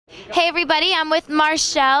Hey everybody, I'm with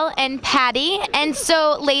Marshelle and Patty. And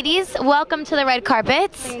so ladies, welcome to the red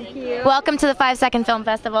carpet. Thank you. Welcome to the 5 Second Film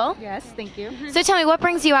Festival. Yes, thank you. So tell me, what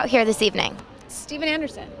brings you out here this evening? Steven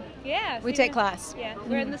Anderson. Yeah. We take class. Yeah,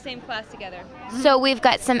 we're in the same class together. So we've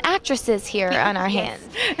got some actresses here on our hands.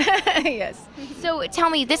 Yes. So tell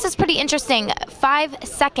me, this is pretty interesting. 5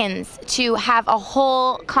 seconds to have a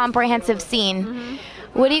whole comprehensive scene.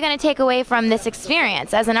 What are you going to take away from this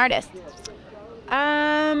experience as an artist?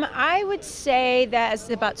 I would say that it's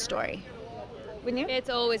about story. Wouldn't you? It's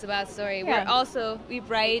always about story. Yeah. We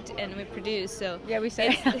write and we produce, so Yeah, we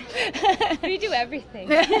say. we do everything.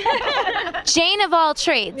 Jane of all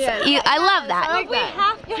trades. Yeah. I love that. I like We that.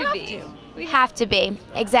 have to be. We have to be.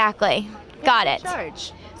 Exactly. Got it.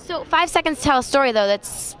 Charge. So 5 seconds to tell a story, though,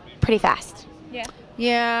 that's pretty fast. Yeah.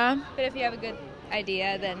 Yeah. But if you have a good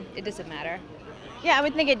idea, then it doesn't matter. Yeah, I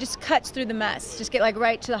would think it just cuts through the mess. Just get like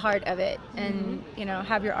right to the heart of it, and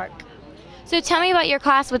have your arc. So tell me about your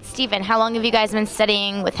class with Steven. How long have you guys been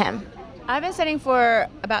studying with him? I've been studying for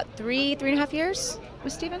about three and a half years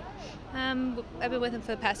with Steven. I've been with him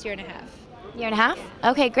for the past year and a half. Year and a half?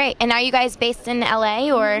 Okay, great. And are you guys based in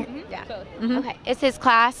LA or? Yeah. Both. Okay. Is his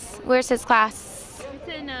class? Where's his class?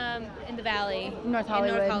 It's in the Valley. North In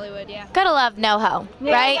Hollywood. North Hollywood, yeah. Gotta love NoHo,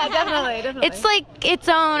 right? Yeah, definitely. It's like its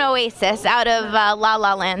own oasis out of La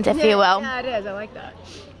La Land, if you will. Yeah, it is. I like that.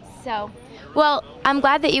 So, well, I'm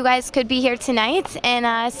glad that you guys could be here tonight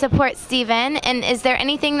and support Steven. And is there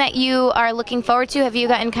anything that you are looking forward to? Have you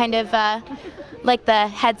gotten kind of like the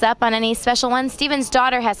heads up on any special ones? Steven's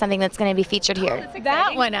daughter has something that's going to be featured here.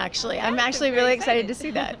 That one, actually. I'm actually really excited to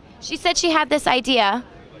see that. She said she had this idea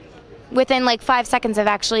within like 5 seconds of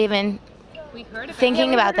actually even We heard about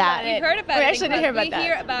thinking about that. We heard about We it. actually did hear about that. We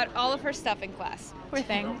hear about all of her stuff in class. Poor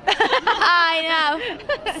thing. I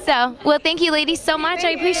know. So, well, thank you ladies so much. I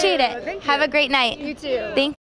appreciate it. Thank Have you. a great night. You too. Thank